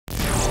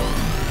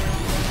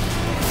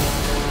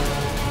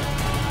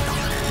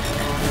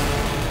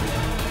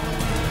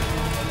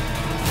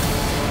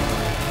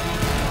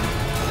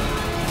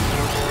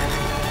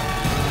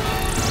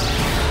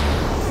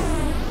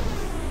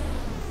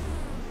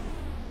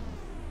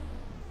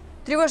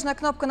Тревожная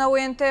кнопка на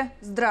УНТ.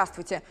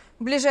 Здравствуйте.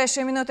 В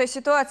ближайшие минуты о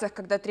ситуациях,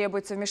 когда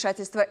требуется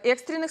вмешательство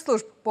экстренных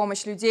служб,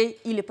 помощь людей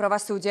или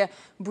правосудия.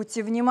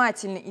 Будьте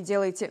внимательны и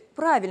делайте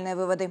правильные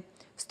выводы.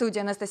 В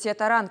студии Анастасия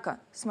Таранко.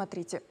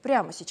 Смотрите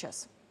прямо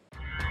сейчас.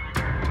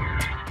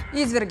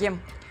 Изверги.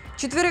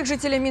 Четверых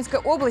жителей Минской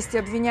области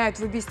обвиняют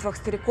в убийствах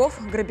стариков,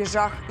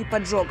 грабежах и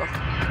поджогах.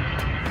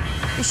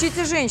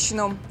 Ищите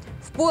женщину.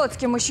 В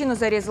Полоцке мужчину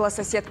зарезала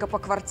соседка по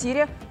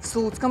квартире, в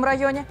Слуцком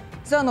районе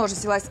за нож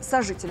взялась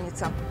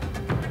сожительница.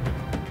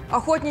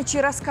 Охотничьи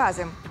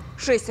рассказы.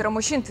 6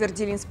 мужчин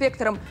твердили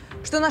инспекторам,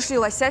 что нашли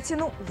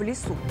лосятину в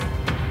лесу.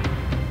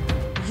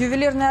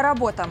 Ювелирная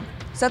работа.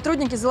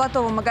 Сотрудники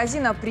золотого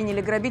магазина приняли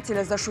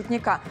грабителя за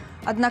шутника,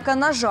 однако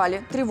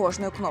нажали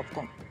тревожную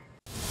кнопку.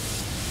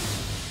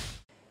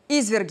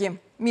 Изверги.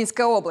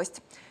 Минская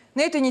область.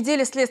 На этой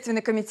неделе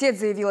Следственный комитет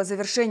заявил о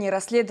завершении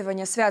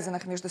расследования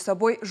связанных между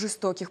собой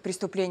жестоких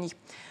преступлений.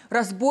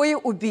 Разбои,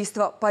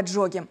 убийства,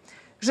 поджоги.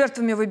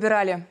 Жертвами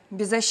выбирали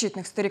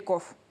беззащитных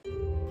стариков.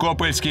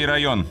 Копыльский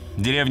район,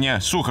 деревня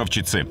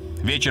Суховчицы.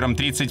 Вечером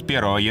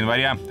 31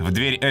 января в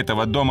дверь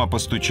этого дома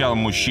постучал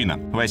мужчина.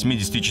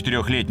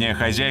 84-летняя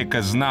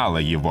хозяйка знала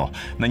его.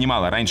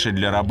 Нанимала раньше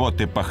для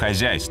работы по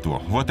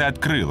хозяйству. Вот и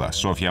открыла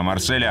Софья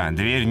Марселя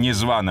дверь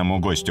незваному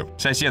гостю.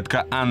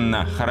 Соседка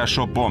Анна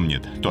хорошо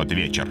помнит тот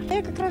вечер.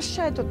 Я как раз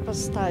чай тут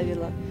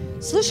поставила.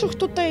 Слышу,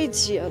 кто-то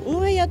идет.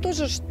 Ну, а я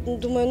тоже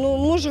думаю, ну,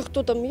 может,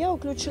 кто там. Я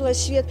включила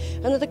свет.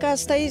 Она такая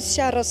стоит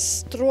вся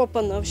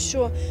растрепана,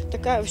 все,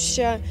 такая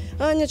вся.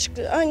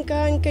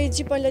 Анька,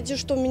 иди погляди,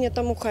 что у меня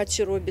там у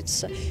хати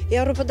робится.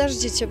 Я говорю,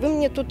 подождите, вы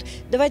мне тут,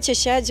 давайте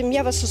сядем,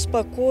 я вас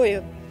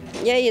успокою.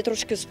 Я ей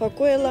трошки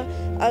успокоила,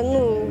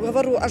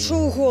 говорю, а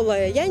что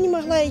голая? Я не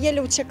могла, я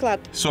еле утекла.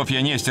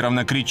 Софья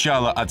Нестеровна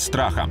кричала от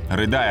страха.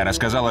 Рыдая,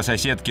 рассказала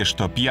соседке,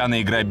 что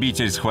пьяный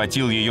грабитель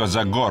схватил ее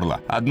за горло.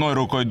 Одной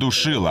рукой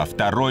душил, а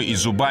второй и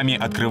зубами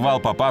открывал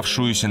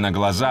попавшуюся на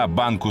глаза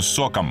банку с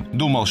соком.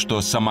 Думал,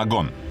 что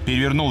самогон.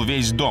 Перевернул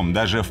весь дом,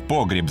 даже в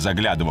погреб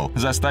заглядывал.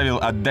 Заставил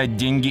отдать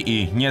деньги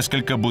и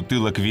несколько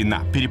бутылок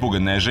вина.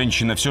 Перепуганная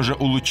женщина все же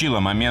улучила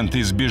момент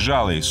и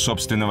сбежала из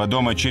собственного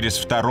дома через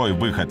второй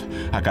выход,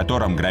 о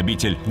котором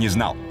грабитель не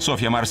знал.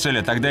 Софья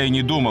Марселя тогда и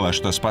не думала,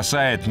 что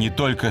спасает не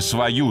только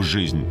свою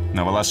жизнь.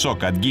 На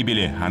волосок от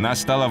гибели она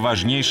стала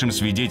важнейшим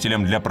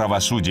свидетелем для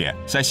правосудия.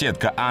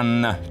 Соседка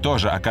Анна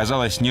тоже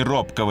оказалась не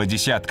робкого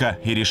десятка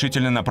и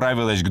решительно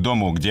направилась к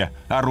дому, где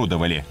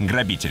орудовали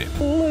грабители.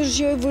 Мы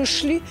же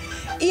вышли.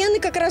 И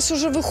он как раз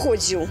уже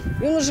выходил.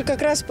 И он уже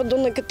как раз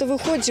подонок это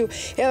выходил.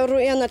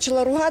 Я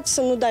начала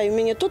ругаться, ну да, и у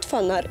меня тут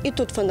фонарь, и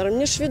тут фонарь.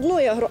 Мне ж видно,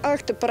 я говорю,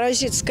 ах ты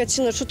паразит,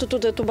 скотина, что ты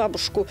тут эту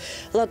бабушку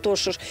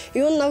латошишь.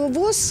 И он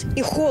навоз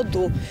и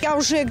ходу. Я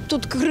уже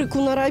тут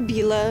крыку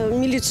наробила,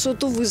 милицию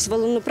ту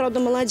вызвала. Ну, правда,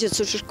 молодец,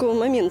 уже к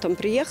моментам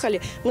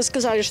приехали. Мы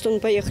сказали, что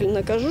мы поехали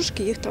на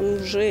Кожушки, их там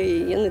уже,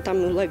 и они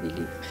там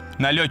уловили.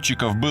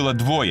 Налетчиков было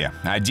двое.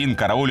 Один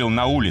караулил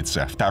на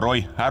улице,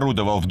 второй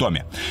орудовал в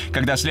доме.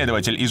 Когда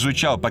следователь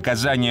изучал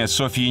показания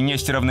Софьи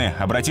Нестеровны,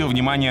 обратил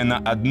внимание на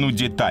одну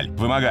деталь.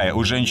 Вымогая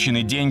у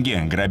женщины деньги,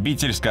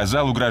 грабитель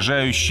сказал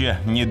угрожающе: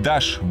 «Не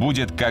дашь,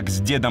 будет как с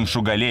дедом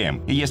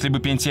Шугалеем». И если бы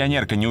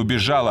пенсионерка не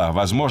убежала,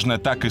 возможно,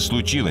 так и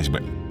случилось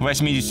бы.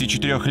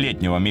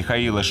 84-летнего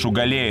Михаила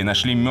Шугалея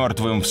нашли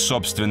мертвым в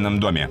собственном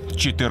доме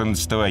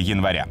 14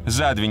 января.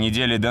 За 2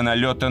 недели до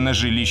налета на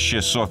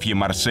жилище Софьи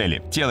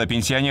Марсели. Тело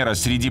пенсионера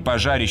среди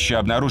пожарища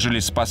обнаружили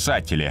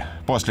спасатели.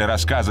 После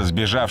рассказа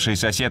сбежавшей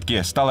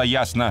соседки стало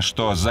ясно,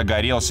 что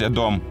загорелся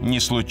дом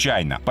не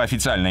случайно. По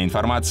официальной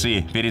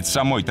информации, перед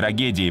самой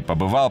трагедией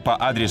побывал по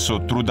адресу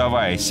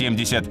Трудовая,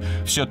 70,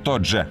 все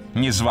тот же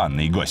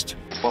незваный гость.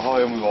 Попал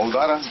ему 2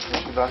 удара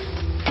сюда.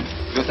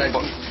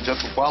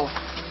 Где-то упал.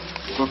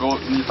 Только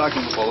не так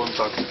он упал, он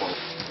так упал.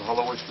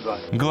 Головой сюда.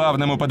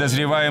 Главному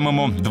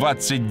подозреваемому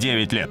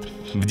 29 лет.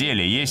 В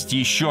деле есть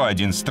еще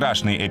один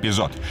страшный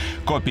эпизод.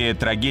 Копия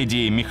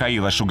трагедии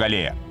Михаила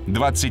Шугалея.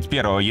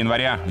 21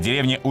 января в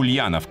деревне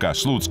Ульяновка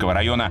Слуцкого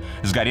района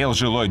сгорел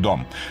жилой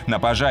дом. На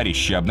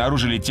пожарище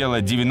обнаружили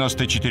тело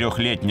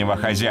 94-летнего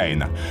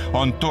хозяина.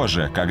 Он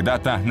тоже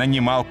когда-то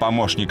нанимал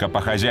помощника по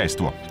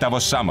хозяйству.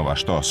 Того самого,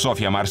 что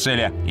Софья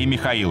Марселя и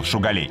Михаил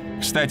Шугалей.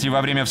 Кстати,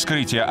 во время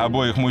вскрытия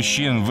обоих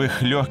мужчин в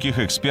их легких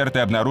эксперты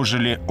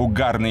обнаружили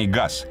угарный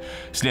газ.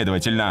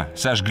 Следовательно,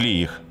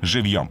 сожгли их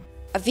живьем.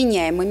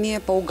 Обвиняемыми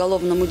по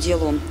уголовному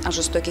делу о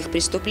жестоких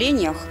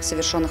преступлениях,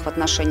 совершенных в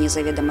отношении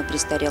заведомо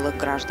престарелых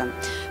граждан,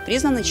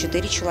 признаны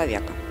 4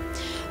 человека.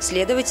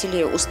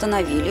 Следователи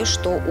установили,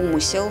 что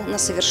умысел на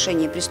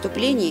совершение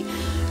преступлений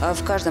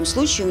в каждом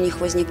случае у них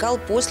возникал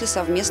после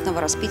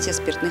совместного распития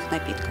спиртных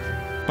напитков.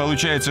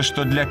 Получается,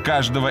 что для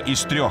каждого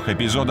из 3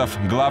 эпизодов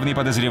главный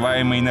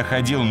подозреваемый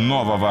находил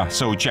нового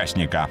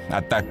соучастника.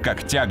 А так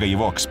как тяга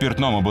его к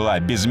спиртному была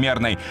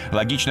безмерной,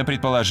 логично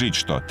предположить,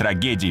 что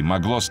трагедий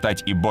могло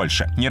стать и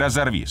больше. Не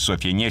разорви,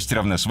 Софья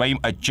Нестеровна, своим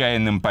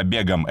отчаянным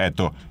побегом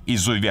эту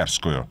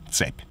изуверскую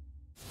цепь.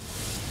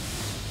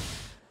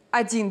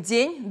 1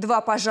 день,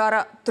 2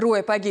 пожара,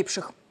 3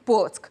 погибших.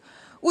 Полоцк.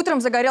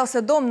 Утром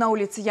загорелся дом на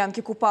улице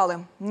Янки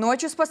Купалы.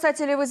 Ночью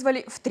спасатели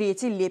вызвали в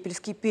 3-й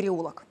Лепельский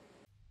переулок.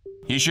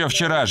 Еще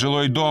вчера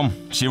жилой дом,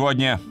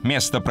 сегодня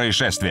место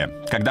происшествия.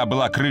 Когда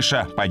была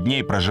крыша, под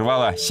ней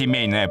проживала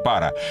семейная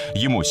пара.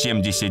 Ему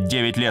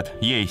 79 лет,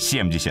 ей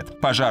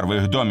 70. Пожар в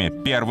их доме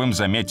первым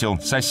заметил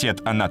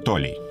сосед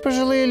Анатолий.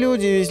 Пожилые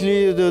люди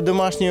везли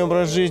домашний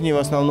образ жизни, в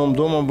основном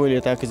дома были,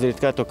 так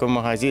изредка только в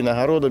магазин,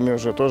 огородами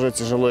уже тоже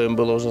тяжело им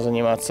было уже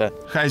заниматься.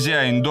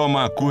 Хозяин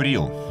дома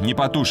курил.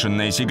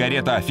 Непотушенная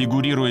сигарета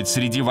фигурирует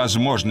среди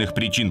возможных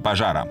причин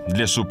пожара.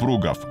 Для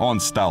супругов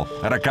он стал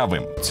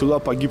роковым. Тела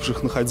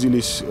погибших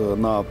находились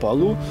на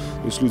полу,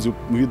 то есть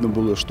видно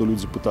было, что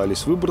люди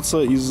пытались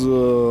выбраться из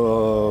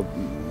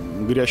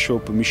горящего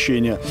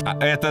помещения.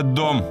 А этот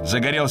дом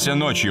загорелся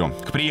ночью.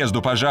 К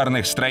приезду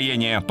пожарных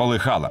строение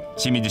полыхало.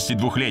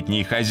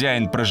 72-летний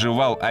хозяин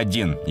проживал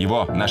один.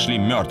 Его нашли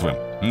мертвым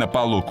на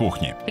полу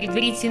кухни.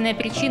 Предварительная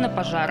причина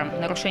пожара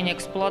 – нарушение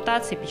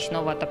эксплуатации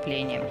печного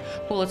отопления.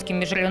 Полоцким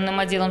межрайонным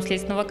отделом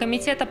Следственного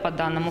комитета по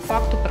данному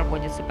факту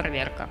проводится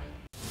проверка.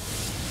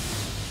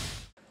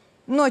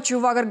 Ночью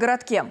в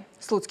агрогородке,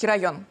 Слуцкий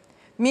район.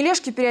 В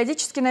Мелешке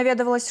периодически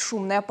наведывалась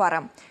шумная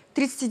пара.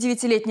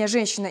 39-летняя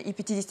женщина и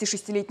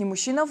 56-летний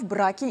мужчина в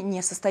браке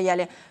не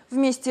состояли.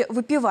 Вместе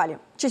выпивали,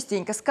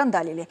 частенько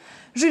скандалили.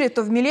 Жили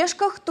то в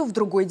Мелешках, то в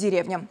другой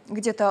деревне,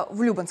 где-то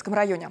в Любанском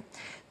районе.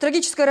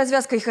 Трагическая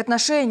развязка их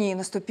отношений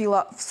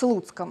наступила в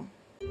Слуцком.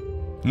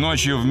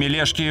 Ночью в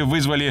Мелешке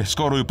вызвали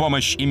скорую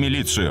помощь и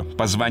милицию.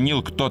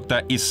 Позвонил кто-то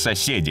из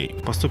соседей.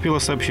 Поступило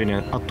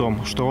сообщение о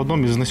том, что в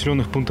одном из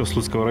населенных пунктов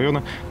Слуцкого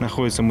района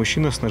находится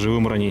мужчина с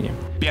ножевым ранением.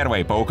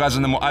 Первой по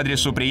указанному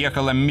адресу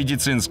приехала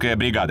медицинская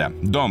бригада.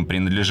 Дом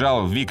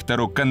принадлежал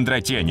Виктору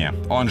Кондратене.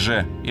 Он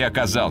же и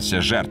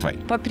оказался жертвой.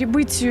 По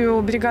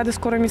прибытию бригады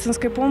скорой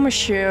медицинской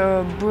помощи,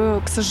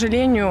 к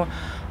сожалению,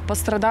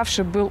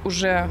 пострадавший был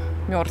уже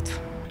мертв.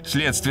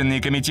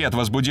 Следственный комитет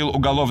возбудил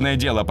уголовное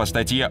дело по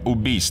статье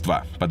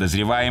 «Убийства».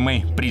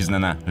 Подозреваемой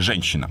признана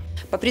женщина.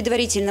 По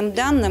предварительным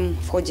данным,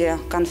 в ходе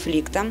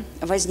конфликта,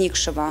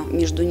 возникшего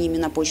между ними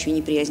на почве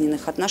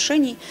неприязненных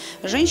отношений,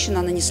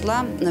 женщина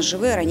нанесла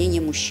ножевые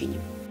ранения мужчине.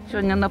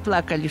 Сегодня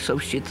наплакали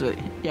совщицы,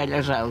 я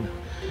лежал.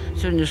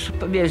 Сегодня же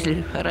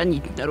повезли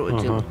хоронить на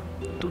родину.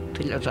 Тут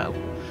ты лежал.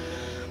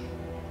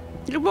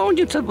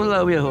 Любовница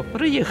была у его,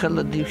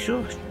 приехала, да и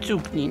все,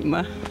 цюкни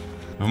нема.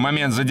 В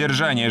момент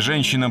задержания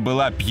женщина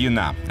была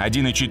пьяна.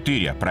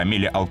 1,4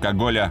 промилле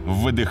алкоголя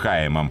в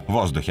выдыхаемом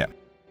воздухе.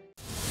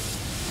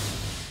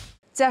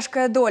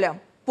 Тяжкая доля.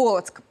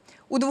 Полоцк.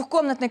 У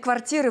двухкомнатной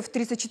квартиры в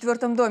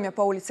 34-м доме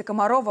по улице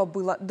Комарова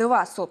было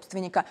 2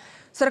 собственника.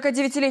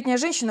 49-летняя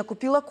женщина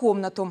купила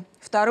комнату.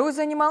 Вторую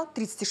занимал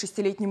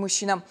 36-летний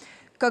мужчина.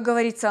 Как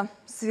говорится,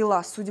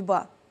 свела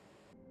судьба.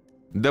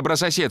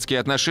 Добрососедские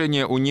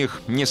отношения у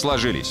них не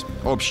сложились.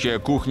 Общая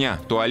кухня,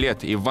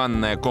 туалет и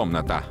ванная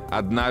комната.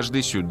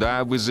 Однажды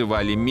сюда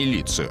вызывали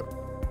милицию.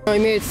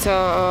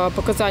 Имеются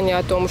показания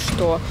о том,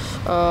 что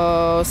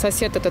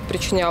сосед этот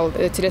причинял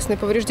телесные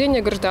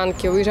повреждения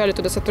гражданке. Уезжали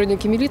туда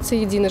сотрудники милиции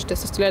единожды,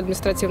 составляли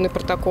административный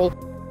протокол.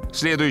 В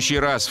следующий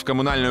раз в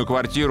коммунальную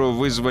квартиру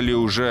вызвали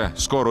уже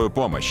скорую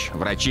помощь.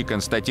 Врачи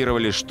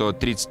констатировали, что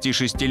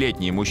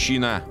 36-летний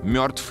мужчина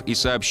мертв, и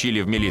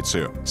сообщили в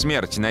милицию.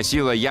 Смерть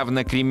носила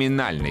явно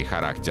криминальный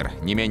характер.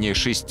 Не менее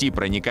 6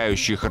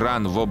 проникающих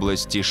ран в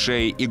области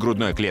шеи и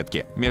грудной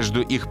клетки.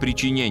 Между их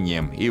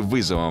причинением и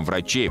вызовом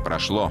врачей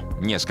прошло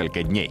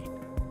несколько дней.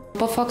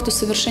 По факту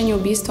совершения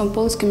убийства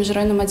Полоцким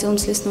межрайонным отделом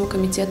Следственного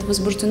комитета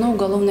возбуждено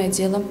уголовное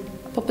дело.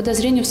 По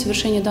подозрению в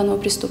совершении данного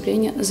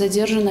преступления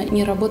задержана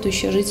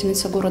неработающая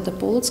жительница города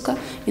Полоцка,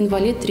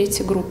 инвалид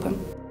 3-й группы.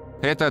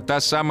 Это та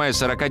самая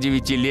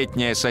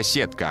 49-летняя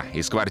соседка.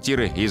 Из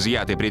квартиры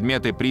изъяты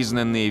предметы,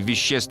 признанные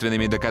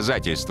вещественными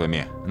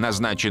доказательствами.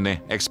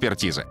 Назначены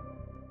экспертизы.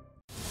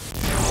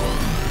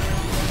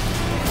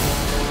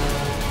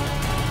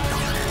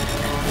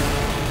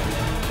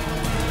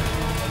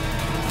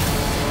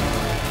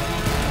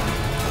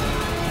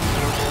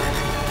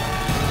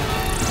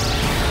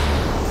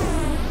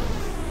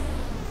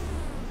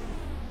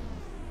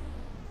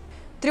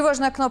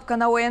 Тревожная кнопка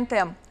на ОНТ.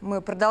 Мы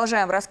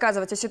продолжаем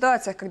рассказывать о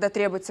ситуациях, когда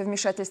требуется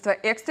вмешательство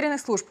экстренных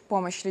служб,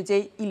 помощь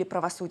людей или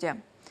правосудия.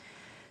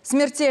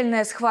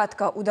 Смертельная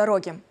схватка у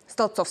дороги.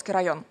 Столбцовский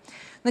район.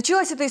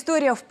 Началась эта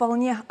история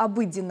вполне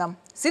обыденно.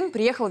 Сын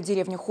приехал в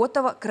деревню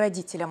Хотово к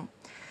родителям.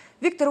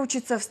 Виктор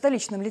учится в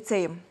столичном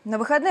лицее. На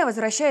выходные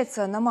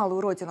возвращается на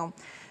малую родину.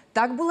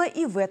 Так было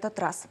и в этот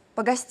раз.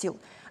 Погостил.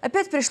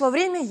 Опять пришло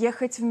время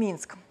ехать в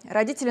Минск.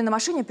 Родители на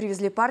машине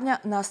привезли парня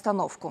на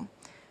остановку.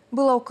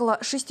 Было около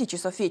 6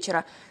 часов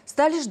вечера.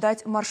 Стали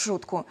ждать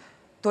маршрутку.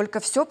 Только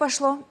все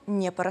пошло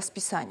не по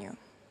расписанию.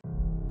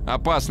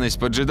 Опасность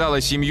поджидала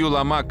семью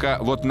Ломака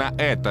вот на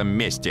этом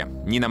месте.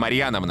 Нина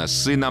Марьяновна с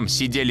сыном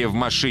сидели в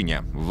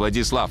машине.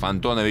 Владислав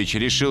Антонович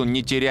решил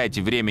не терять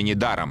времени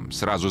даром.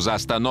 Сразу за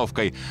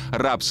остановкой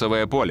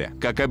рапсовое поле.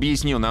 Как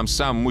объяснил нам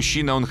сам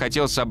мужчина, он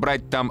хотел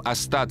собрать там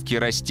остатки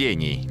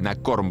растений на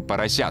корм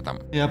поросятам.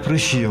 Я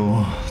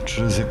присел.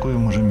 Через якую,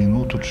 може,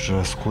 минуту,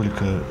 через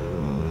сколько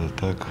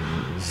так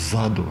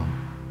ззаду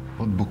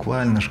Вот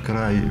буквально ж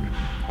край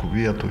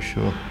кувету,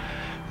 все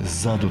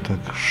сзаду так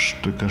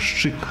только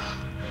шик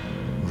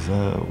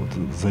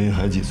за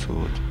ягодицу.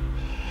 Вот.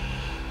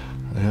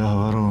 Я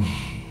говорю,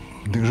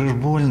 так же ж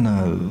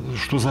больно,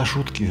 что за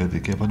шутки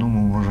такие? Я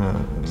подумал, может,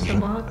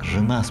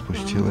 жена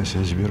спустилась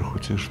сверху,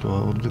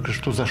 что? Так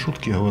что за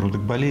шутки? Я говорю,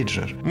 так болеть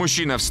же.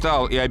 Мужчина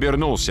встал и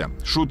обернулся.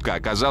 Шутка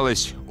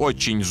оказалась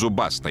очень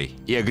зубастой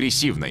и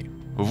агрессивной.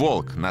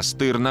 Волк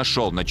настырно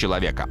шел на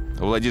человека.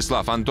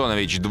 Владислав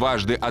Антонович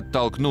дважды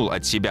оттолкнул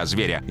от себя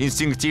зверя.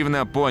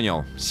 Инстинктивно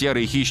понял,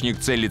 серый хищник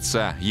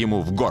целится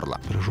ему в горло.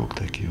 Прыжок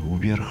такой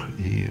вверх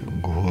и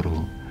к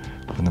горлу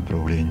по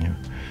направлению.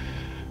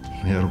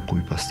 Я руку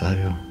и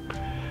поставил.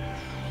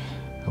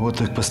 Вот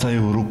так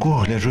поставил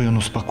руку, гляжу, и он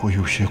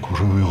успокоился,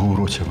 уже в его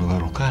роте была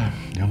рука,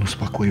 и он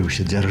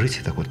успокоился,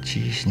 держите, так вот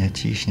тисня,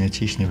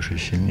 уже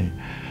сильнее.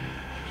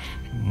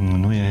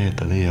 Ну, я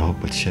его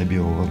под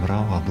себя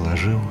вобрал,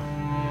 обложил,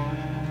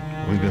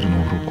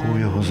 вывернул руку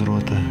его з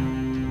рота,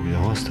 у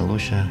его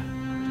осталося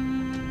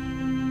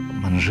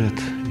манжет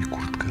и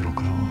куртка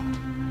рукава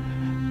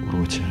в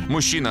роте.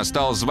 Мужчина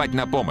стал звать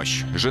на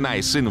помощь. Жена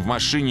и сын в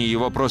машине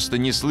его просто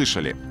не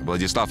слышали.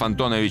 Владислав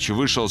Антонович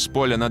вышел с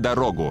поля на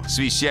дорогу с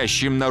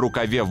висящим на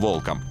рукаве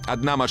волком.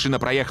 Одна машина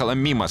проехала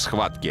мимо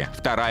схватки,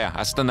 вторая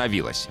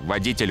остановилась.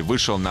 Водитель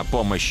вышел на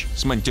помощь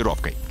с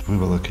монтировкой.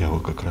 Выволок его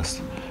как раз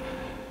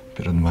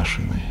перед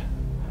машиной.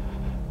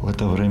 В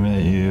это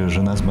время и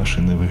жена с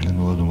машины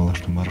выглянула, думала,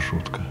 что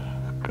маршрутка.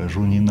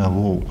 Кажу, не на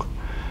волк.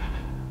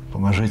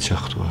 Поможете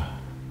кто.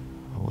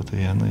 Вот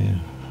и они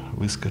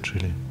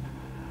выскочили.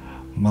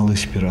 Малый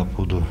с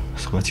перепуду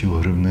схватил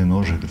грибный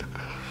ножик, так,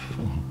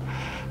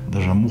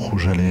 даже муху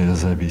жалея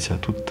забить, а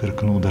тут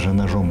тыркнул даже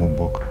ножом в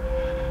бок.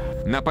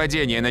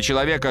 Нападение на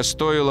человека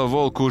стоило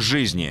волку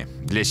жизни.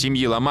 Для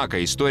семьи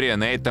Ломака история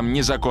на этом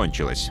не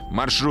закончилась.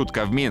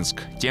 Маршрутка в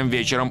Минск тем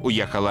вечером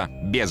уехала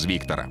без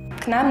Виктора.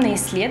 К нам на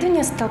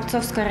исследование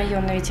Столбцовская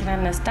районная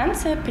ветеринарная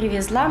станция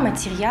привезла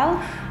материал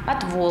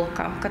от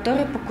волка,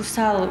 который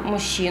покусал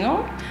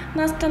мужчину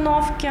на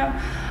остановке.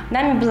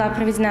 Нами была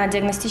проведена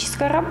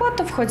диагностическая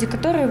работа, в ходе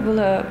которой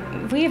было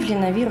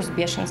выявлено вирус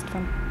бешенства.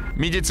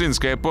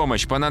 Медицинская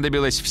помощь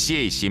понадобилась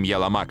всей семье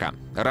Ломака.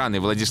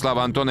 Раны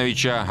Владислава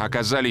Антоновича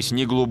оказались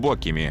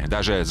неглубокими,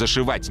 даже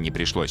зашивать не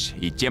пришлось.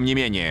 И тем не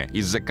менее,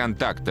 из-за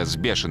контакта с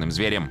бешеным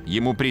зверем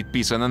ему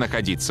предписано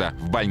находиться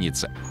в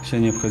больнице. Вся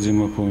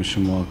необходимая помощь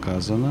ему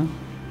оказана.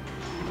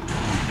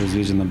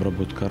 Произведена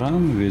обработка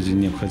ран,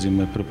 введены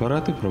необходимые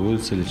препараты,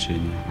 проводится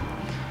лечение.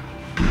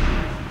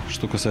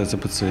 Что касается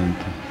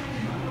пациента.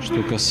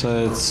 Что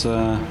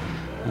касается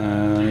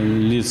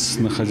лиц,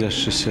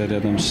 находящихся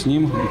рядом с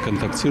ним и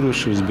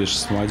контактирующих с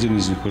бешенством. Один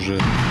из них уже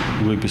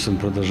выписан,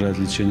 продолжает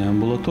лечение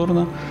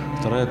амбулаторно.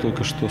 Вторая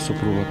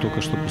супруга только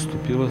что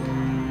поступила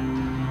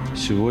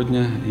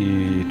сегодня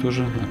и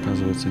тоже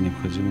оказывается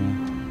необходимая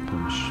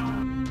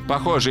помощь.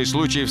 Похожий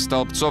случай в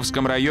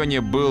Столбцовском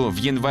районе был в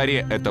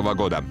январе этого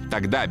года.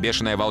 Тогда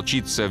бешеная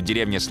волчица в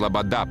деревне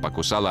Слобода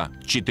покусала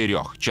 4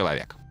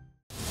 человек.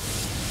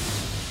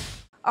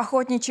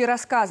 Охотничьи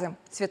рассказы.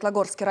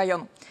 Светлогорский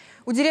район.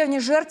 У деревни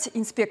Жерть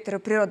инспекторы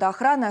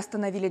природоохраны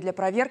остановили для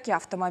проверки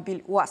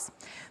автомобиль УАЗ.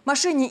 В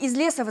машине из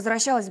леса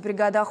возвращалась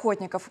бригада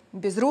охотников.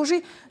 Без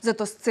ружей,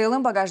 зато с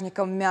целым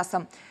багажником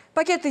мяса.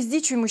 Пакеты с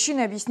дичью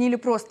мужчины объяснили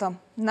просто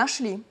 –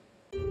 нашли.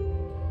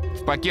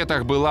 В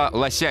пакетах была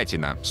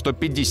лосятина –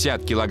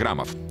 150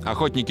 килограммов.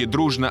 Охотники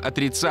дружно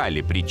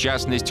отрицали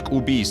причастность к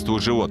убийству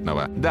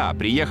животного. Да,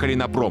 приехали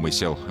на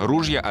промысел.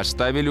 Ружья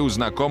оставили у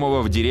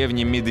знакомого в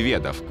деревне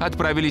Медведов.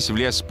 Отправились в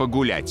лес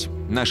погулять.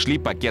 Нашли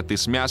пакеты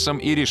с мясом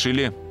и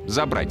решили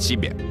забрать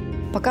себе.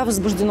 Пока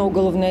возбуждено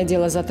уголовное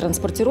дело за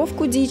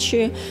транспортировку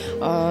дичи.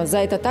 За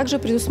это также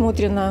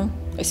предусмотрено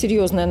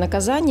серьезное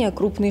наказание,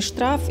 крупный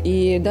штраф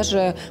и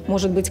даже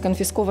может быть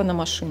конфискована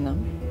машина.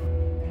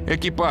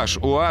 Экипаж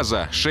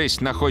УАЗа, 6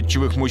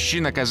 находчивых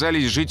мужчин,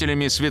 оказались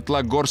жителями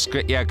Светлогорска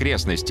и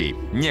окрестностей.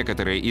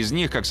 Некоторые из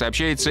них, как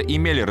сообщается,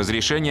 имели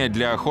разрешение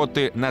для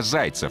охоты на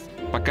зайцев.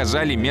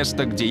 Показали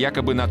место, где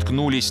якобы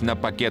наткнулись на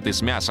пакеты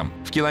с мясом.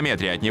 В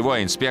километре от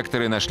него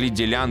инспекторы нашли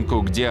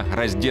делянку, где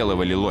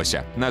разделывали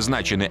лося.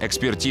 Назначены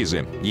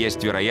экспертизы.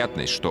 Есть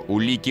вероятность, что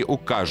улики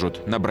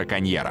укажут на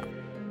браконьера.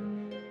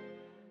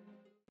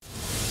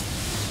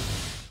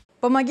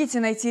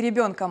 Помогите найти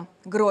ребенка.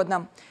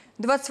 Гродно.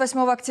 28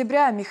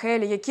 октября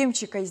Михаэля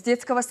Якимчика из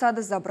детского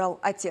сада забрал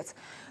отец.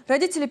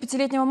 Родители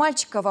 5-летнего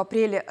мальчика в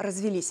апреле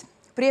развелись.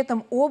 При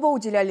этом оба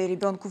уделяли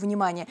ребенку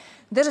внимание.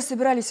 Даже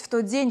собирались в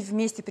тот день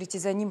вместе прийти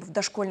за ним в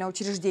дошкольное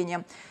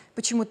учреждение.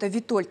 Почему-то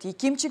Витольд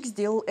Якимчик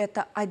сделал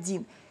это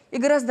один. И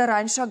гораздо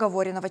раньше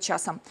оговоренного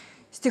часа.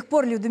 С тех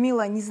пор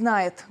Людмила не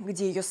знает,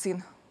 где ее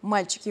сын.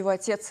 Мальчик и его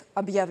отец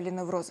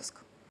объявлены в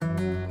розыск.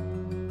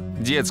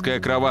 Детская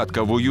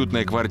кроватка в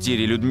уютной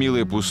квартире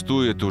Людмилы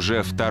пустует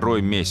уже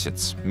 2-й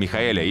месяц.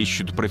 Михаэля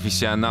ищут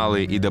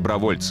профессионалы и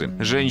добровольцы.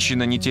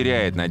 Женщина не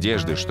теряет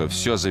надежды, что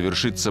все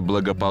завершится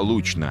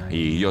благополучно, и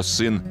ее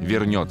сын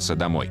вернется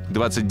домой.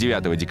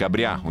 29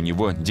 декабря у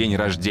него день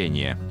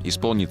рождения.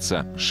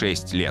 Исполнится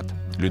 6 лет.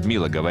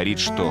 Людмила говорит,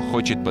 что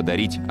хочет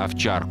подарить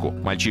овчарку.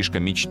 Мальчишка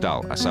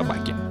мечтал о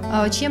собаке.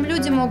 Чем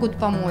люди могут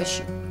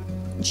помочь?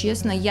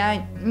 Честно,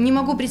 я не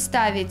могу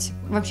представить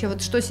вообще,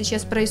 вот что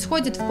сейчас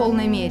происходит в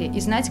полной мере и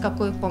знать,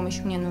 какую помощь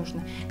мне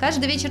нужно.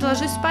 Каждый вечер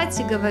ложусь спать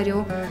и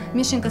говорю: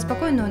 Мишенька,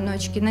 спокойной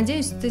ночки,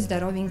 надеюсь, ты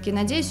здоровенький,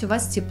 надеюсь, у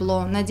вас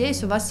тепло,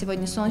 надеюсь, у вас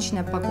сегодня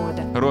солнечная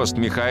погода. Рост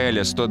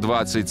Михаэля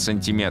 120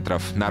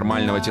 сантиметров,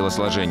 нормального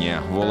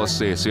телосложения,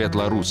 волосы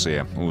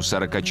светло-русые. У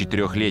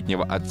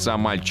 44-летнего отца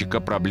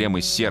мальчика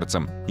проблемы с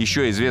сердцем.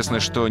 Еще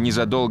известно, что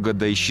незадолго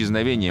до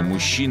исчезновения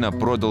мужчина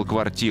продал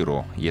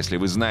квартиру. Если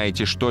вы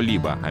знаете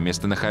что-либо о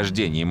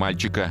местонахождении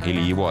мальчика или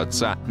его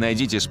отца,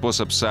 найдите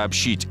способ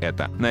сообщить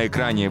это. На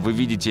экране вы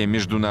видите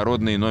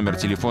международный номер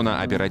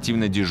телефона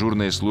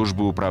оперативно-дежурной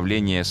службы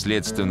управления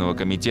Следственного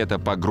комитета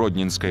по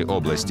Гродненской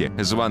области.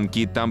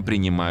 Звонки там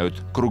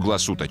принимают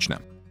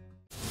круглосуточно.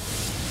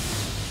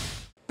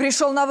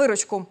 Пришел на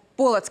выручку.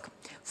 Полоцк.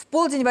 В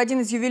полдень в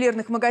один из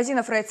ювелирных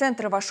магазинов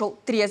райцентра вошел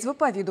трезвый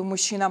по виду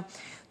мужчина.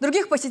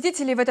 Других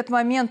посетителей в этот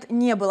момент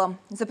не было.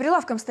 За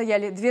прилавком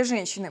стояли две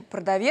женщины –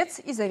 продавец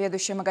и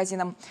заведующая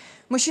магазином.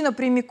 Мужчина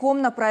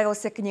прямиком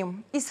направился к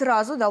ним и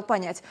сразу дал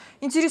понять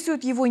 –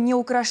 интересует его не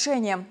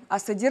украшения, а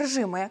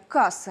содержимое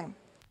кассы.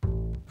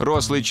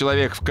 Рослый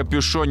человек в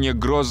капюшоне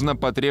грозно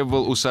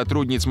потребовал у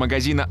сотрудниц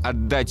магазина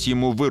отдать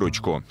ему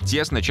выручку.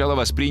 Те сначала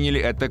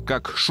восприняли это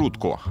как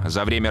шутку.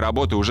 За время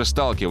работы уже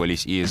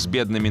сталкивались и с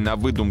бедными на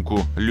выдумку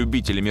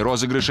любителями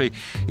розыгрышей,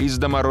 и с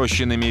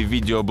доморощенными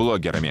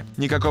видеоблогерами.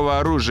 Никакого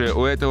оружия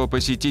у этого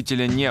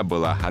посетителя не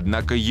было,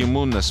 однако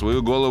ему на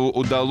свою голову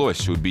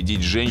удалось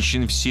убедить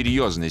женщин в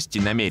серьезности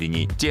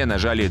намерений. Те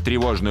нажали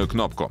тревожную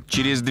кнопку.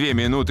 Через 2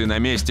 минуты на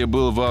месте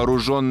был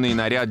вооруженный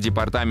наряд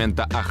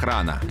департамента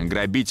охрана.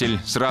 Грабитель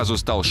сразу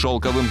стал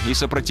шелковым и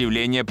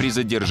сопротивления при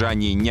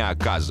задержании не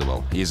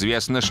оказывал.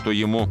 Известно, что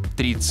ему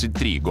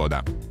 33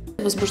 года.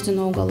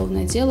 Возбуждено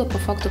уголовное дело по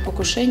факту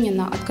покушения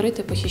на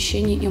открытое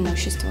похищение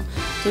имущества,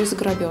 то есть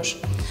грабеж.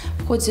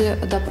 В ходе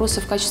допроса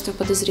в качестве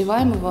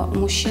подозреваемого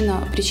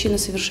мужчина причины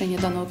совершения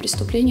данного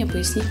преступления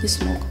пояснить не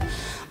смог.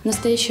 В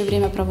настоящее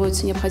время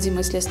проводятся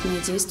необходимые следственные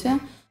действия.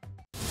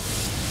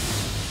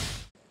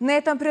 На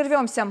этом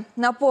прервемся.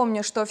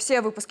 Напомню, что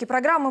все выпуски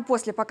программы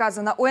после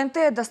показа на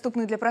ОНТ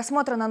доступны для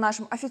просмотра на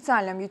нашем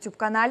официальном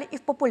YouTube-канале и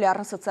в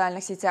популярных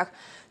социальных сетях.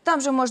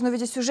 Там же можно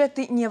увидеть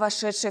сюжеты, не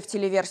вошедшие в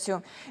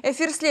телеверсию.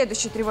 Эфир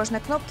следующей «Тревожной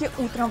кнопки»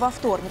 утром во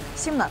вторник,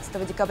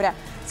 17 декабря.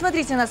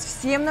 Смотрите нас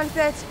в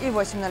 7:05 и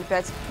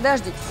 8:05.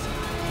 Дождитесь.